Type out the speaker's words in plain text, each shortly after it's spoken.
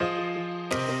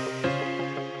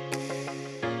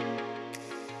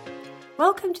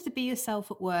Welcome to the Be Yourself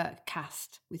at Work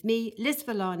cast with me, Liz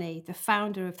Villani, the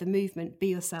founder of the movement Be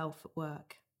Yourself at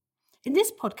Work. In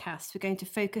this podcast, we're going to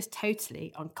focus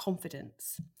totally on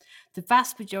confidence. The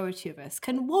vast majority of us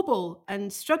can wobble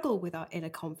and struggle with our inner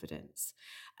confidence.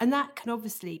 And that can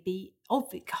obviously be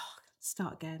obvious.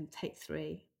 Start again, take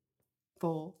 3,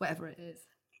 4, whatever it is.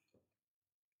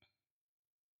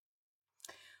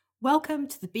 Welcome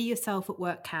to the Be Yourself at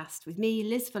Work cast with me,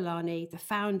 Liz Villani, the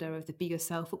founder of the Be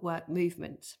Yourself at Work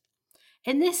movement.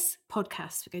 In this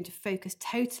podcast, we're going to focus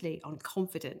totally on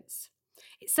confidence.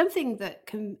 It's something that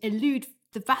can elude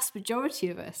the vast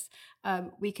majority of us.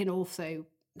 We can also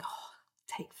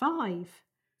take 5.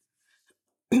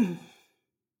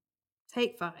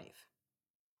 Take 5.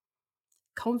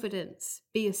 Confidence,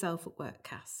 Be Yourself at Work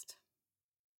cast.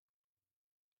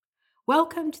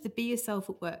 Welcome to the Be Yourself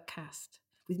at Work cast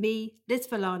with me, Liz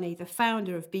Villani, the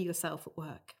founder of Be Yourself at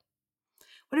Work.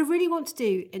 What I really want to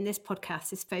do in this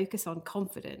podcast is focus on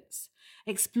confidence,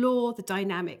 explore the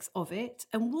dynamics of it,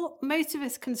 and what most of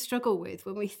us can struggle with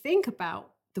when we think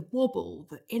about the wobble,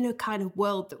 the inner kind of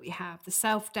world that we have, the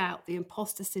self-doubt, the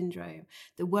imposter syndrome,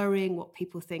 the worrying what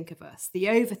people think of us, the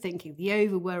overthinking, the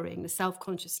over-worrying, the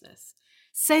self-consciousness.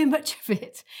 So much of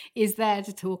it is there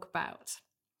to talk about.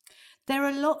 There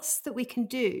are lots that we can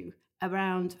do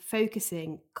around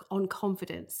focusing on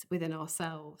confidence within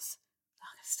ourselves.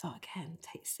 Start again,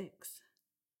 take 6.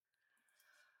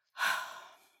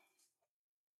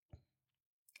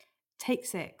 Take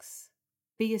 6.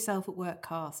 Be Yourself at Work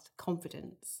cast,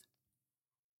 confidence.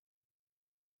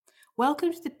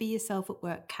 Welcome to the Be Yourself at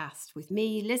Work cast with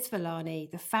me, Liz Villani,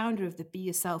 the founder of the Be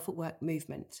Yourself at Work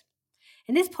movement.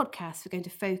 In this podcast, we're going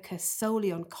to focus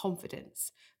solely on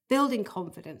confidence, building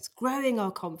confidence, growing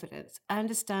our confidence,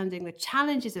 understanding the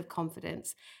challenges of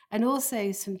confidence, and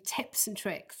also some tips and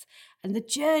tricks and the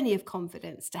journey of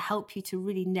confidence to help you to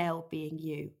really nail being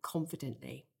you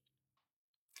confidently.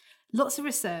 Lots of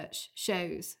research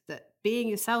shows that being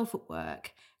yourself at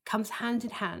work comes hand in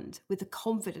hand with the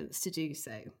confidence to do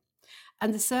so.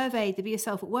 And the survey, the Be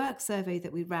Yourself at Work survey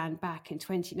that we ran back in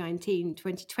 2019,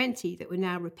 2020, that we're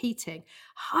now repeating,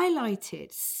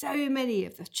 highlighted so many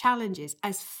of the challenges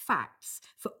as facts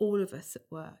for all of us at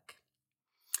work.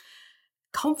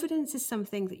 Confidence is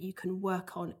something that you can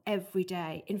work on every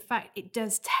day. In fact, it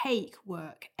does take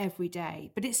work every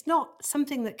day, but it's not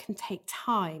something that can take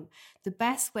time. The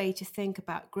best way to think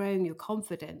about growing your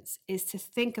confidence is to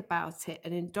think about it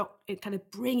and kind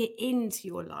of bring it into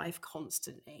your life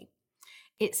constantly.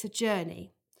 It's a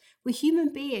journey. We're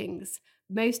human beings.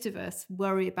 Most of us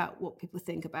worry about what people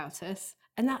think about us,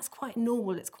 and that's quite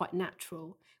normal. It's quite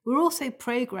natural. We're also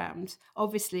programmed,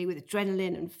 obviously, with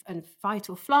adrenaline and fight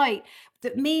or flight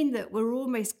that mean that we're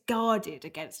almost guarded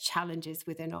against challenges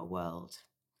within our world.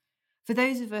 For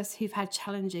those of us who've had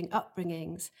challenging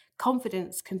upbringings,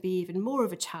 confidence can be even more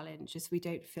of a challenge as we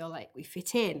don't feel like we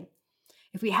fit in.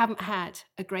 If we haven't had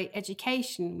a great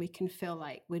education, we can feel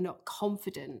like we're not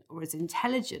confident or as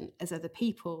intelligent as other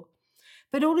people.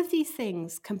 But all of these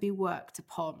things can be worked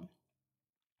upon.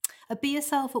 At Be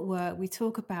Yourself at Work, we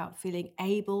talk about feeling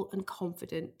able and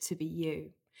confident to be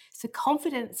you. So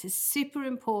confidence is super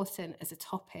important as a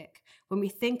topic when we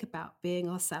think about being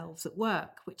ourselves at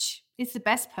work, which is the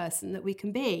best person that we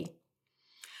can be.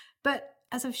 But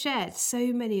as I've shared, so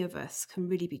many of us can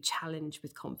really be challenged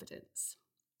with confidence.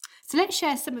 So let's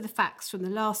share some of the facts from the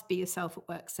last Be Yourself at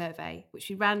Work survey, which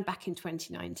we ran back in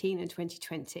 2019 and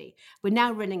 2020. We're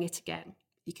now running it again.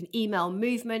 You can email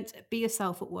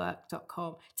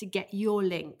movement@beyourselfatwork.com to get your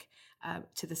link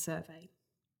to the survey.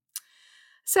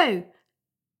 So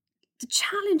the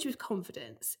challenge with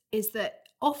confidence is that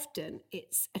often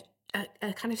it's a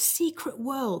kind of secret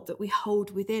world that we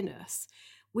hold within us.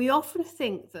 We often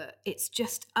think that it's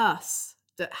just us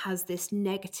that has this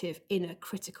negative inner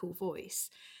critical voice.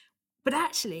 But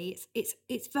actually,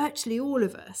 it's virtually all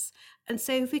of us. And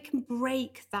so if we can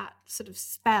break that sort of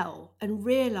spell and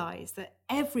realise that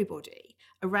everybody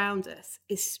around us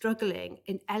is struggling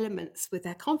in elements with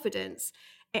their confidence,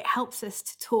 it helps us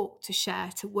to talk, to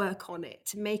share, to work on it,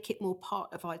 to make it more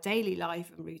part of our daily life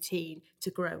and routine,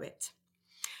 to grow it.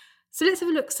 So let's have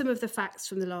a look at some of the facts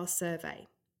from the last survey.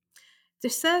 The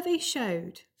survey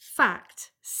showed,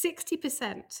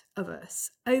 60% of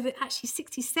us, over actually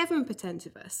 67%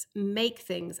 of us, make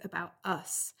things about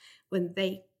us when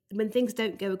things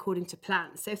don't go according to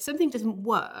plan. So if something doesn't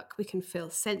work, we can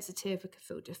feel sensitive, we can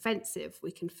feel defensive,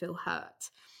 we can feel hurt.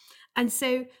 And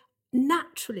so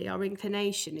naturally our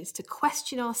inclination is to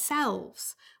question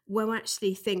ourselves when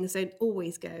actually things don't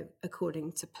always go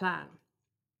according to plan.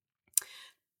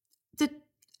 The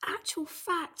actual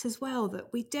fact as well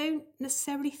that we don't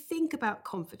necessarily think about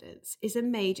confidence is a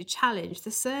major challenge.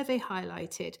 The survey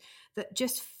highlighted that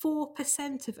just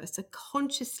 4% of us are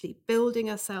consciously building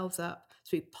ourselves up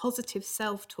through positive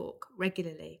self-talk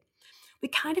regularly. We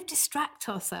kind of distract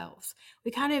ourselves. We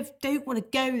kind of don't want to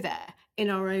go there in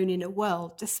our own inner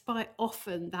world, despite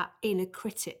often that inner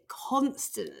critic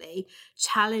constantly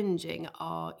challenging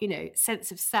our,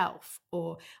 sense of self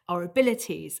or our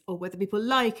abilities, or whether people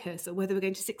like us, or whether we're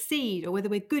going to succeed, or whether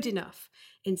we're good enough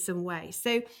in some way.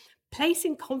 So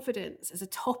placing confidence as a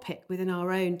topic within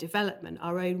our own development,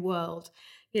 our own world,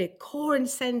 core and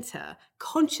center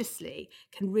consciously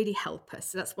can really help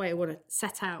us. So that's why I want to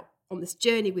set out on this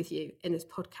journey with you in this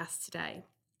podcast today.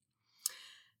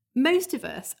 Most of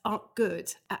us aren't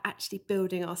good at actually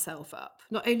building ourselves up.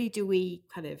 Not only do we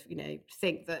kind of,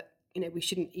 think that, we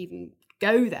shouldn't even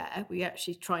go there, we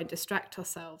actually try and distract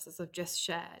ourselves, as I've just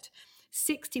shared.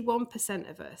 61%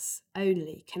 of us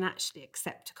only can actually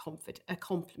accept a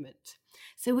compliment.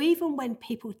 So even when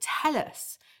people tell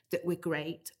us that we're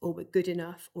great, or we're good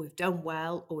enough, or we've done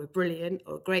well, or we're brilliant,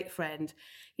 or a great friend,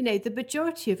 the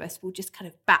majority of us will just kind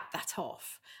of bat that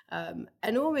off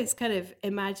and almost kind of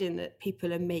imagine that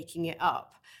people are making it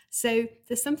up. So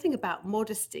there's something about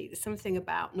modesty, there's something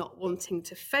about not wanting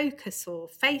to focus or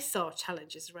face our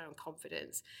challenges around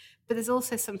confidence, but there's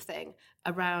also something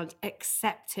around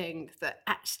accepting that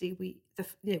actually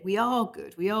we are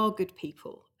good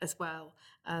people as well.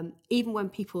 Even when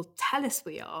people tell us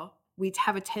we'd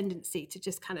have a tendency to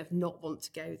just kind of not want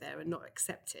to go there and not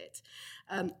accept it,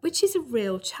 which is a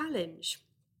real challenge.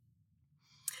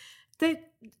 The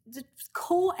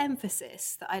core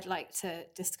emphasis that I'd like to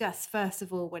discuss, first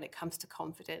of all, when it comes to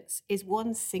confidence, is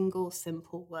one single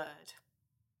simple word: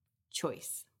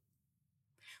 choice.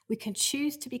 We can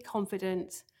choose to be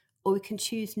confident, or we can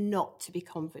choose not to be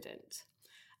confident.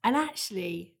 And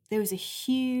actually, there is a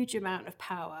huge amount of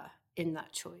power in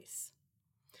that choice.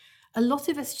 A lot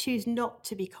of us choose not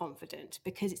to be confident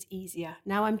because it's easier.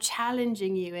 Now, I'm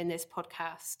challenging you in this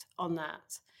podcast on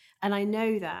that, and I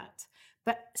know that.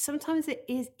 But sometimes it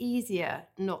is easier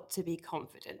not to be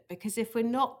confident, because if we're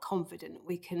not confident,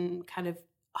 we can kind of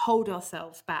hold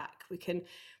ourselves back. We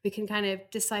can kind of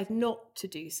decide not to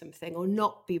do something, or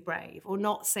not be brave, or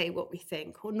not say what we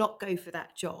think, or not go for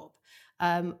that job,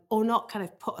 or not kind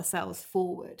of put ourselves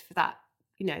forward for that,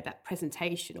 that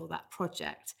presentation or that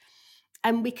project.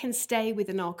 And we can stay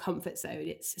within our comfort zone.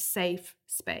 It's a safe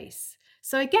space.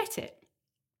 So I get it.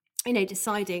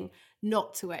 Deciding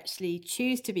not to actually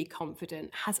choose to be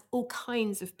confident has all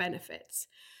kinds of benefits.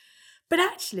 But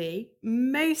actually,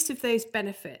 most of those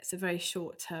benefits are very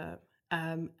short term.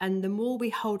 And the more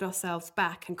we hold ourselves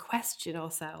back and question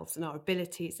ourselves and our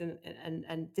abilities,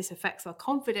 and this affects our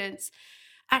confidence,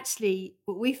 actually,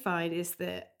 what we find is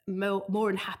that more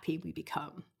unhappy we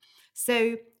become.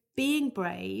 So being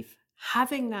brave,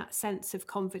 having that sense of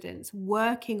confidence,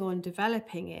 working on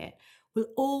developing it, will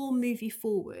all move you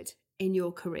forward in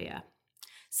your career.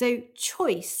 So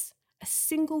choice, a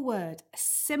single word, a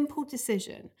simple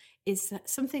decision, is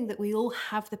something that we all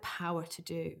have the power to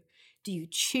do. Do you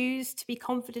choose to be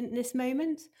confident in this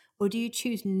moment, or do you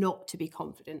choose not to be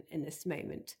confident in this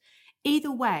moment?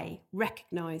 Either way,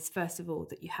 recognize, first of all,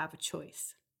 that you have a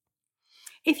choice.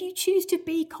 If you choose to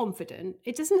be confident,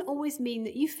 it doesn't always mean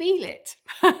that you feel it.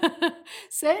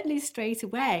 Certainly straight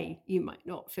away, you might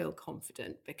not feel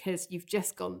confident because you've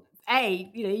just gone,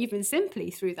 even simply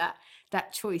through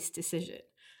that choice decision,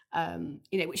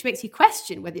 which makes you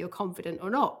question whether you're confident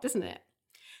or not, doesn't it?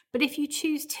 But if you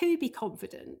choose to be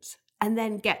confident and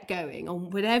then get going on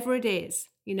whatever it is,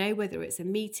 whether it's a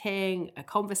meeting, a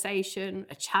conversation,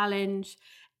 a challenge,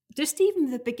 just even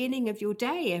the beginning of your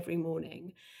day every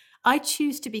morning, I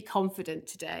choose to be confident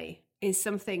today, is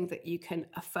something that you can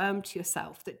affirm to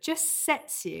yourself that just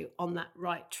sets you on that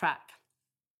right track.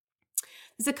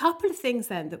 There's a couple of things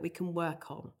then that we can work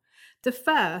on. The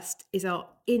first is our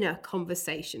inner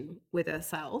conversation with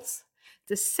ourselves.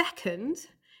 The second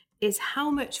is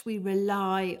how much we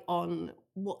rely on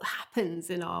what happens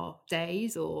in our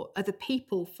days or other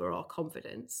people for our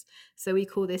confidence. So we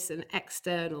call this an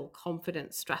external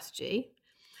confidence strategy.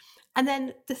 And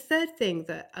then the third thing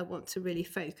that I want to really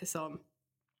focus on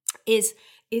is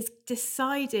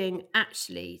deciding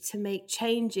actually to make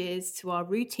changes to our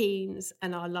routines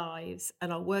and our lives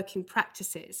and our working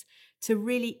practices to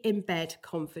really embed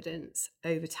confidence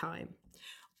over time.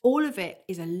 All of it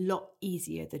is a lot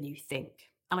easier than you think.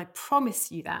 And I promise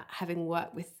you that, having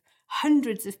worked with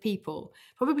hundreds of people,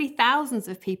 probably thousands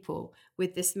of people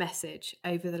with this message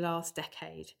over the last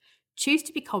decade. Choose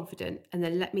to be confident, and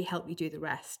then let me help you do the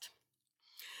rest.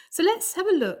 So let's have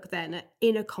a look then at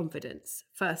inner confidence,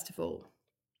 first of all.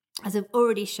 As I've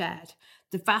already shared,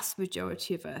 the vast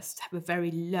majority of us have a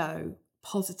very low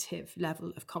positive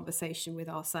level of conversation with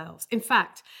ourselves. In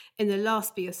fact, in the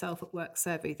last Be Yourself at Work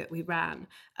survey that we ran,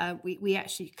 we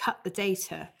actually cut the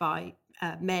data by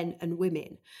men and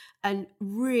women. And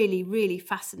really, really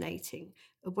fascinating.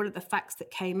 One of the facts that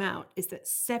came out is that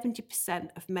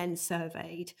 70% of men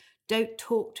surveyed don't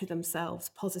talk to themselves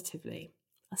positively.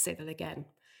 I'll say that again.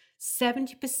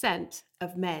 70%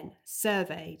 of men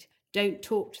surveyed don't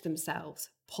talk to themselves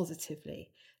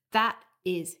positively. That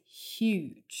is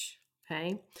huge.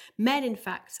 Okay. Men, in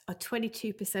fact, are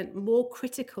 22% more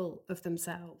critical of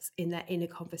themselves in their inner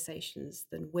conversations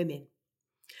than women.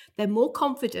 They're more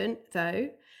confident,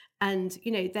 though, and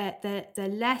they're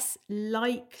less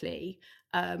likely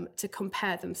to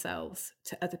compare themselves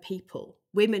to other people.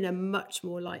 Women are much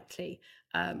more likely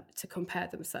to compare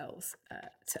themselves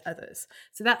to others.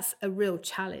 So that's a real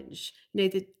challenge.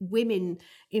 The women,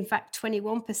 in fact,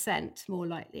 21% more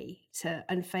likely to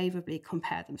unfavorably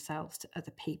compare themselves to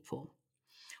other people.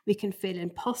 We can feel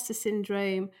imposter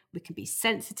syndrome. We can be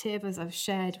sensitive, as I've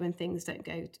shared, when things don't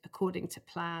go according to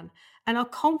plan. And our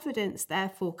confidence,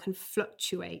 therefore, can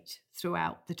fluctuate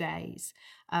throughout the days.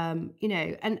 And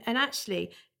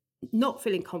actually, not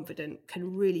feeling confident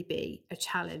can really be a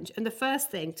challenge. And the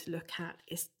first thing to look at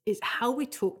is how we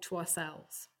talk to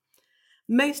ourselves.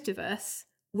 Most of us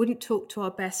wouldn't talk to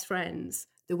our best friends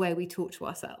the way we talk to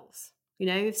ourselves.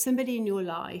 If somebody in your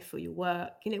life or your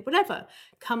work, whatever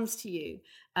comes to you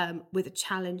with a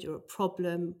challenge or a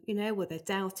problem, where they're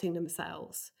doubting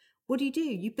themselves, what do?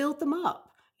 You build them up.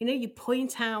 You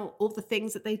point out all the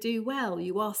things that they do well.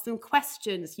 You ask them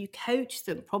questions. You coach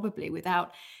them, probably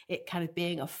without it kind of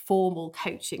being a formal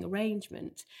coaching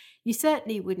arrangement. You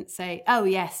certainly wouldn't say, oh,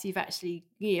 yes, you're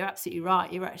absolutely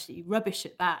right. You're actually rubbish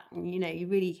at that. And, you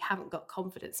really haven't got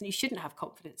confidence and you shouldn't have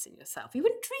confidence in yourself. You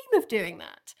wouldn't dream of doing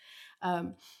that.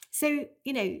 So,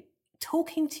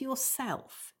 talking to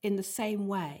yourself in the same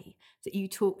way that you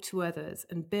talk to others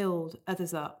and build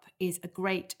others up is a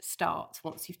great start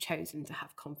once you've chosen to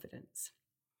have confidence.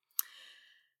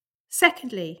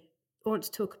 Secondly, I want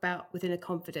to talk about with inner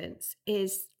confidence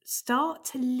is start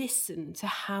to listen to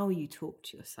how you talk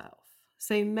to yourself.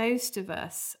 So most of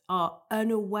us are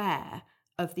unaware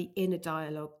of the inner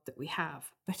dialogue that we have,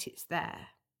 but it's there.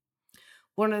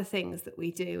 One of the things that we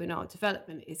do in our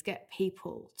development is get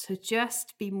people to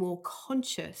just be more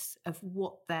conscious of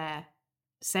what they're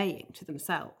saying to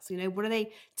themselves. What are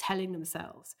they telling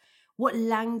themselves? What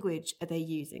language are they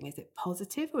using? Is it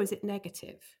positive or is it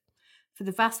negative? For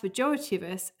the vast majority of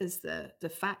us, as the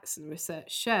facts and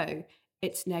research show,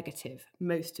 it's negative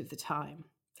most of the time.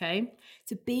 Okay.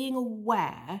 So being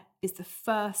aware is the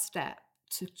first step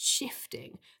to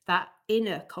shifting that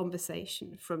inner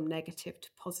conversation from negative to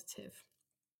positive.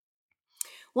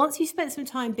 Once you spend some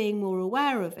time being more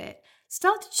aware of it,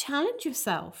 start to challenge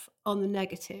yourself on the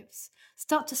negatives.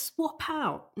 Start to swap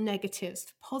out negatives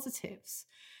for positives.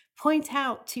 Point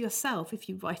out to yourself, if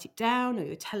you write it down or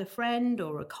you tell a friend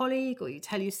or a colleague or you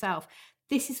tell yourself,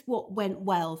 this is what went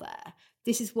well there.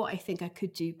 This is what I think I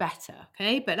could do better.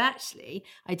 Okay. But actually,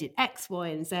 I did X, Y,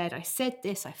 and Z. I said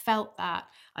this, I felt that,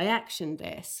 I actioned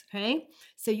this. Okay.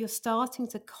 So you're starting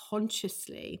to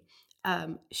consciously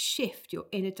shift your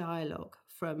inner dialogue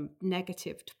from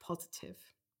negative to positive.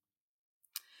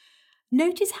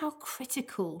 Notice how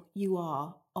critical you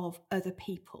are of other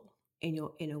people in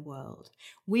your inner world.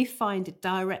 We find a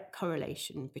direct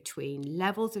correlation between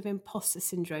levels of imposter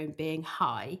syndrome being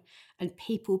high and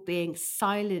people being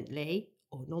silently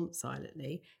or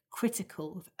non-silently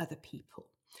critical of other people.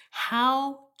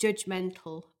 How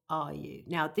judgmental are you?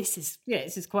 Now, this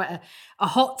is quite a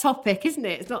hot topic, isn't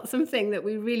it? It's not something that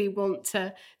we really want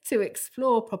to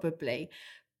explore probably,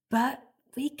 but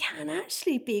we can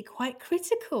actually be quite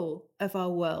critical of our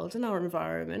world and our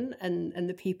environment and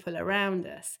the people around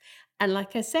us. And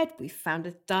like I said, we found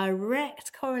a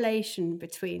direct correlation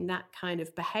between that kind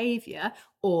of behavior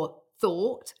or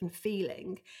thought and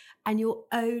feeling and your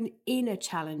own inner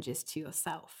challenges to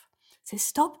yourself. So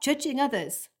stop judging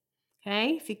others. Okay,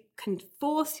 if you can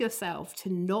force yourself to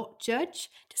not judge,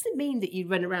 doesn't mean that you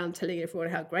run around telling everyone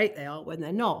how great they are when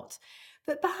they're not,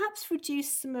 but perhaps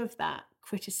reduce some of that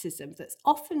criticism that's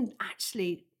often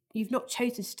actually you've not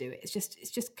chosen to do it. It's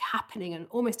just happening and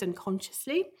almost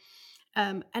unconsciously,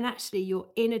 and actually your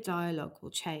inner dialogue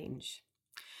will change.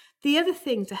 The other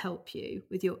thing to help you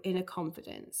with your inner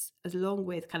confidence, as along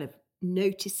with kind of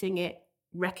noticing it,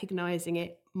 recognizing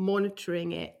it,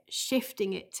 monitoring it,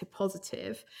 shifting it to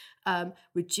positive,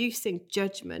 reducing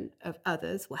judgment of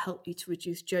others will help you to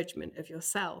reduce judgment of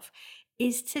yourself,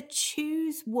 is to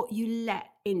choose what you let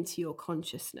into your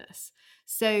consciousness.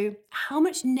 So, how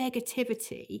much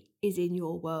negativity is in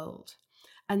your world?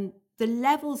 And the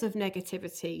levels of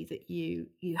negativity that you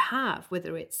have,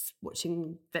 whether it's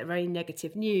watching very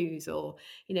negative news, or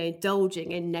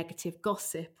indulging in negative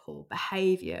gossip or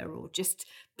behavior, or just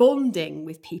bonding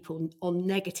with people on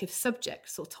negative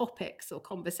subjects or topics or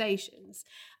conversations,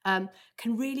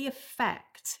 can really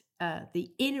affect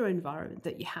the inner environment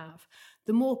that you have.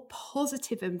 The more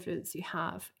positive influence you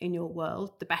have in your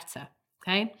world, the better.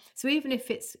 Okay. So even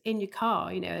if it's in your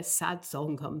car, a sad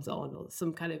song comes on, or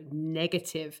some kind of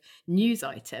negative news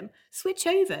item, switch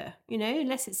over,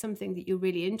 unless it's something that you're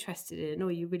really interested in or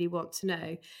you really want to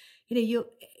know. You'll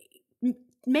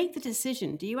make the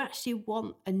decision. Do you actually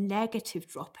want a negative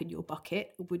drop in your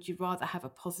bucket, or would you rather have a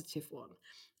positive one?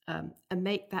 And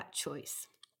make that choice.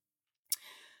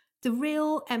 The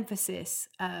real emphasis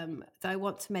that I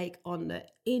want to make on the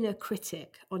inner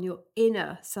critic, on your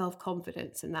inner self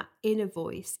confidence and that inner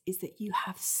voice, is that you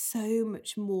have so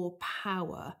much more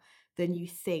power than you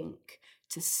think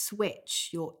to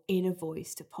switch your inner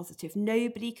voice to positive.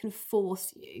 Nobody can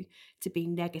force you to be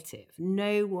negative.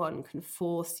 No one can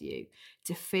force you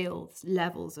to feel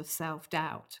levels of self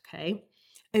doubt. Okay.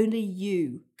 Only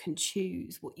you can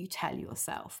choose what you tell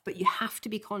yourself, but you have to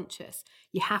be conscious.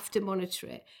 You have to monitor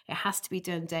it. It has to be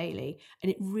done daily. And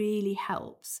it really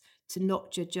helps to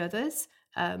not judge others,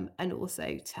 and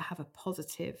also to have a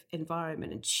positive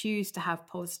environment and choose to have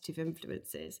positive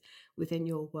influences within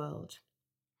your world.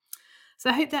 So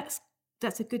I hope that's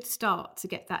a good start to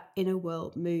get that inner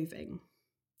world moving.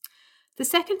 The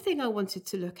second thing I wanted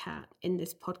to look at in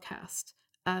this podcast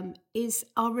is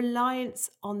our reliance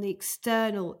on the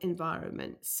external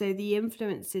environment. So the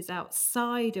influences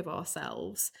outside of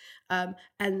ourselves,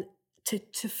 and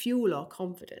to fuel our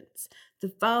confidence.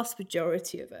 The vast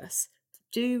majority of us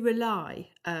do rely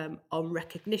on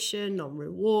recognition, on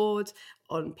reward,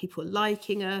 on people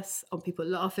liking us, on people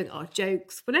laughing at our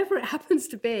jokes, whatever it happens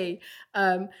to be,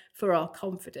 for our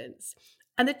confidence.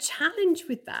 And the challenge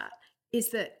with that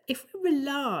is that if we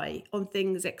rely on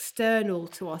things external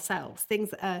to ourselves,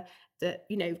 things that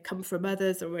come from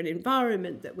others or an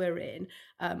environment that we're in,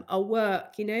 our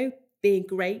work, being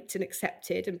great and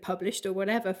accepted and published or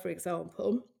whatever, for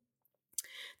example,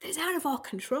 that's out of our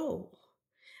control.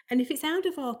 And if it's out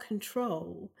of our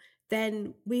control,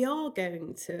 then we are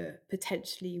going to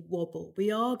potentially wobble.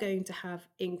 We are going to have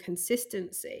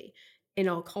inconsistency in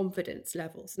our confidence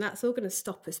levels, and that's all going to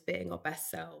stop us being our best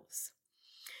selves.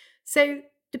 So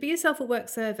the Be Yourself at Work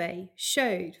survey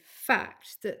showed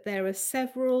fact that there are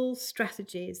several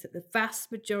strategies that the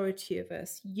vast majority of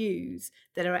us use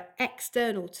that are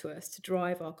external to us to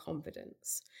drive our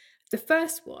confidence. The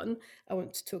first one I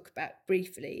want to talk about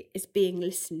briefly is being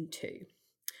listened to.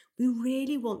 We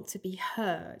really want to be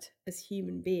heard as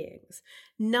human beings.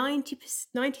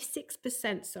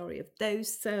 96% of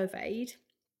those surveyed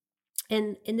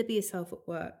in the Be Yourself at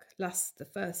Work last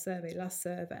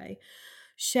survey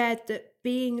shared that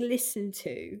being listened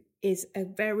to is a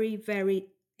very, very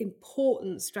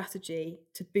important strategy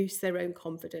to boost their own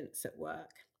confidence at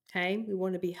work. Okay, we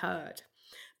want to be heard.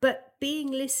 But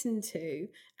being listened to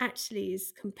actually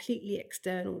is completely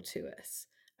external to us.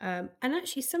 And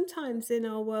actually, sometimes in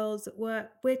our worlds at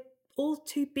work, we're all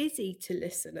too busy to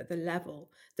listen at the level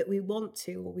that we want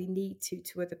to or we need to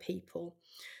other people.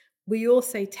 We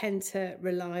also tend to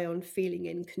rely on feeling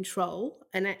in control.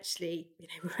 And actually,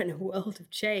 we're in a world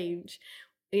of change.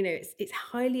 It's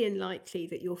highly unlikely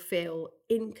that you'll feel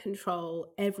in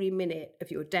control every minute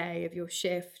of your day, of your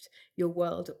shift, your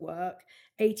world at work.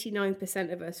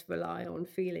 89% of us rely on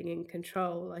feeling in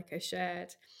control, like I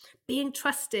shared. Being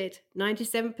trusted,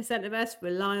 97% of us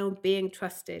rely on being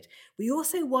trusted. We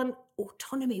also want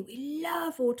autonomy. We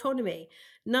love autonomy.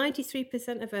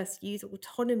 93% of us use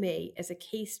autonomy as a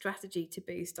key strategy to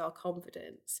boost our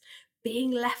confidence.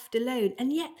 Being left alone.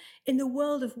 And yet, in the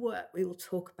world of work, we will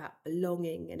talk about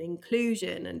belonging and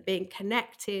inclusion and being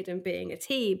connected and being a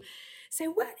team.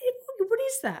 So what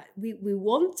is that? We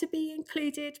want to be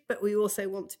included, but we also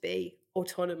want to be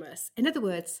autonomous. In other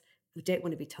words, we don't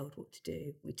want to be told what to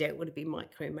do. We don't want to be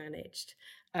micromanaged.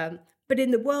 But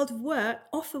in the world of work,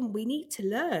 often we need to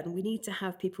learn. We need to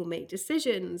have people make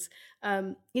decisions.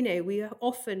 We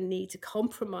often need to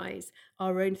compromise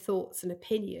our own thoughts and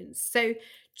opinions. So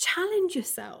challenge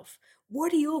yourself.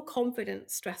 What are your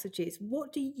confidence strategies?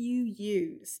 What do you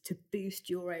use to boost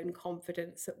your own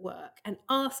confidence at work? And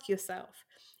ask yourself,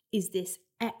 is this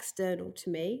external to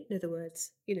me? In other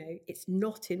words, it's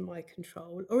not in my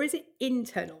control. Or is it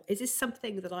internal? Is this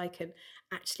something that I can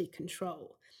actually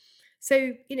control?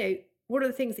 So, One of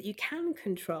the things that you can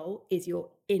control is your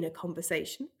inner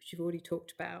conversation, which you've already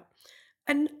talked about,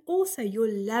 and also your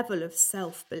level of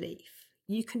self belief.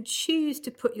 You can choose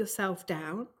to put yourself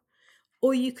down,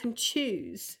 or you can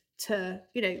choose to,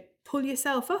 pull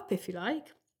yourself up if you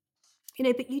like,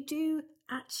 but you do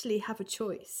actually have a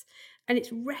choice. And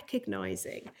it's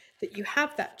recognizing that you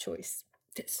have that choice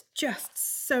that's just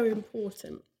so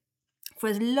important. For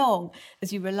as long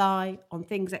as you rely on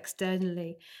things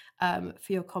externally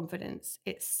for your confidence,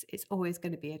 it's always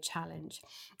going to be a challenge.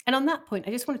 And on that point,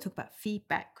 I just want to talk about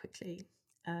feedback quickly,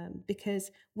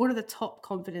 because one of the top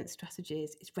confidence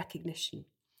strategies is recognition.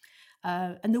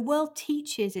 And the world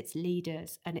teaches its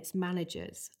leaders and its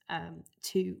managers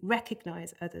to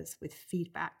recognize others with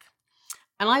feedback.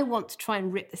 And I want to try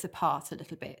and rip this apart a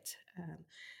little bit.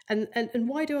 And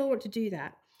why do I want to do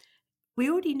that? We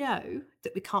already know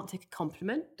that we can't take a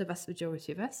compliment, the vast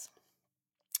majority of us.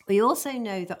 We also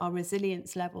know that our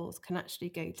resilience levels can actually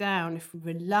go down if we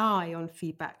rely on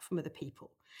feedback from other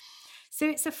people. So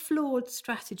it's a flawed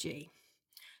strategy.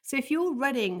 So if you're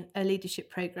running a leadership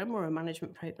program or a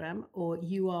management program, or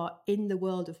you are in the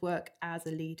world of work as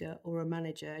a leader or a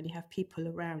manager and you have people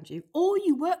around you, or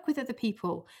you work with other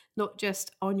people, not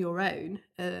just on your own,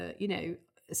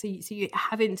 so you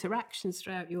have interactions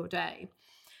throughout your day,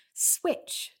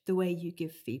 switch the way you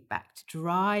give feedback to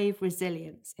drive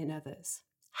resilience in others.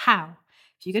 How?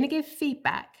 If you're going to give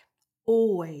feedback,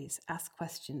 always ask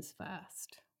questions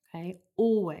first. Okay,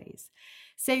 always.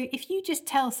 So if you just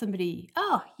tell somebody,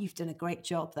 oh, you've done a great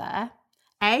job there,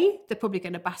 A, they're probably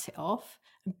going to bat it off.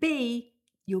 And B,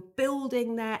 you're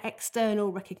building their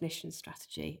external recognition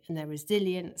strategy, and their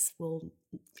resilience will,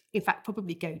 in fact,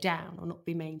 probably go down or not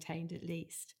be maintained at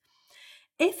least.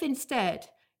 If instead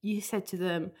you said to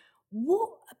them, what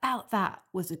about that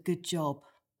was a good job?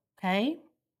 Okay,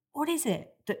 what is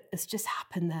it that has just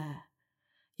happened there?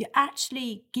 You're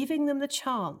actually giving them the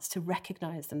chance to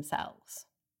recognize themselves.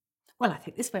 Well, I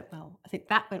think this went well. I think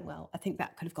that went well. I think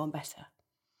that could have gone better.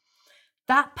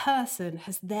 That person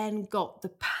has then got the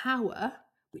power,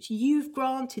 which you've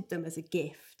granted them as a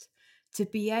gift, to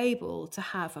be able to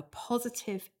have a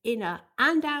positive inner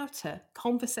and outer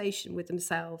conversation with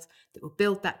themselves that will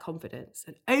build that confidence.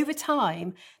 And over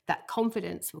time, that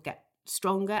confidence will get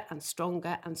stronger and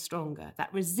stronger and stronger.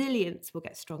 That resilience will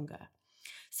get stronger.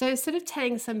 So instead of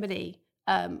telling somebody,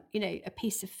 a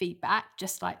piece of feedback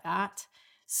just like that,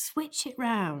 switch it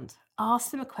round.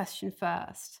 Ask them a question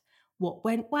first. What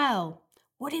went well?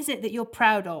 What is it that you're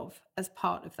proud of as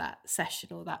part of that session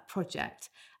or that project?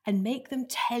 And make them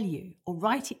tell you, or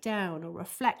write it down, or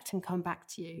reflect and come back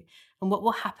to you. And what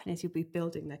will happen is you'll be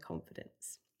building their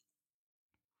confidence.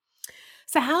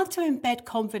 So how to embed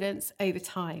confidence over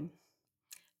time?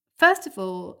 First of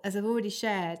all, as I've already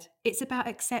shared, it's about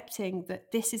accepting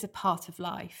that this is a part of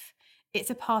life. It's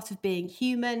a part of being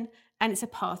human, and it's a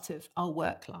part of our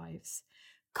work lives.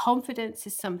 Confidence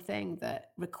is something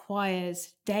that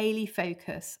requires daily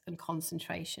focus and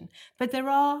concentration. But there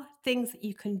are things that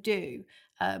you can do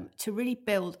to really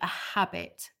build a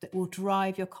habit that will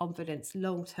drive your confidence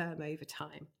long term over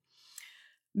time.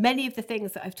 Many of the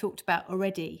things that I've talked about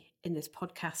already in this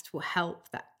podcast will help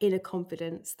that inner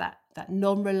confidence, that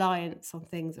non-reliance on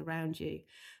things around you.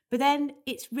 But then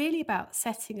it's really about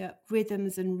setting up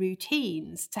rhythms and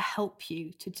routines to help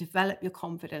you to develop your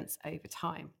confidence over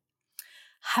time.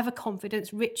 Have a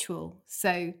confidence ritual.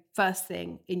 So first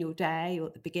thing in your day or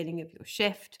at the beginning of your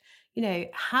shift,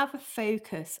 have a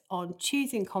focus on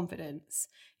choosing confidence.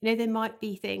 There might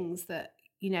be things that,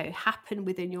 happen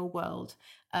within your world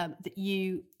that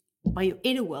you, by your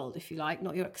inner world, if you like,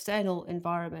 not your external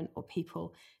environment or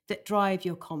people, that drive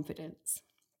your confidence.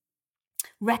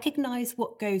 Recognize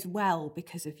what goes well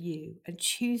because of you and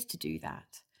choose to do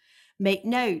that. Make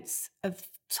notes of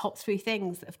top 3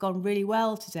 things that have gone really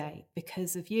well today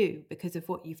because of you, because of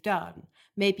what you've done.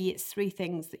 Maybe it's 3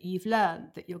 things that you've learned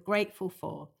that you're grateful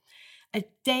for. A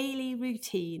daily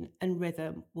routine and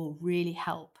rhythm will really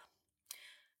help.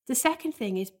 The second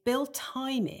thing is build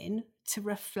time in to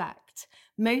reflect.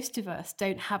 Most of us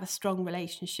don't have a strong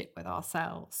relationship with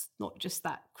ourselves, not just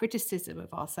that criticism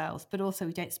of ourselves, but also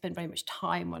we don't spend very much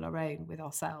time on our own with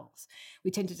ourselves.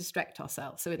 We tend to distract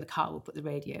ourselves. So in the car, we'll put the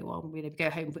radio on, we go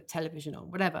home, put television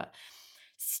on, whatever.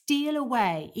 Steal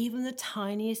away even the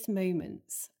tiniest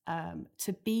moments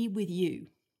to be with you.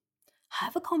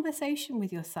 Have a conversation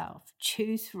with yourself.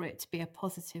 Choose for it to be a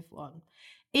positive one.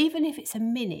 Even if it's a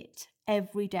minute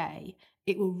every day,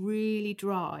 it will really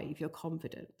drive your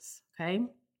confidence, okay?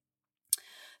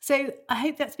 So I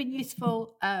hope that's been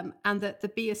useful and that the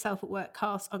Be Yourself at Work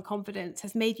cast on confidence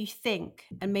has made you think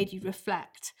and made you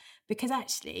reflect, because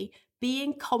actually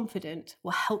Being confident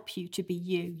will help you to be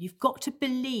you. You've got to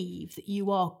believe that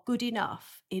you are good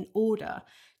enough in order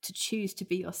to choose to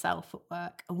be yourself at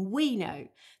work. And we know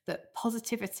that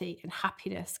positivity and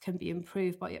happiness can be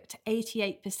improved by up to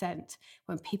 88%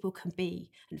 when people can be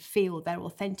and feel their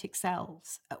authentic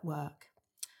selves at work.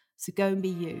 So go and be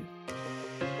you.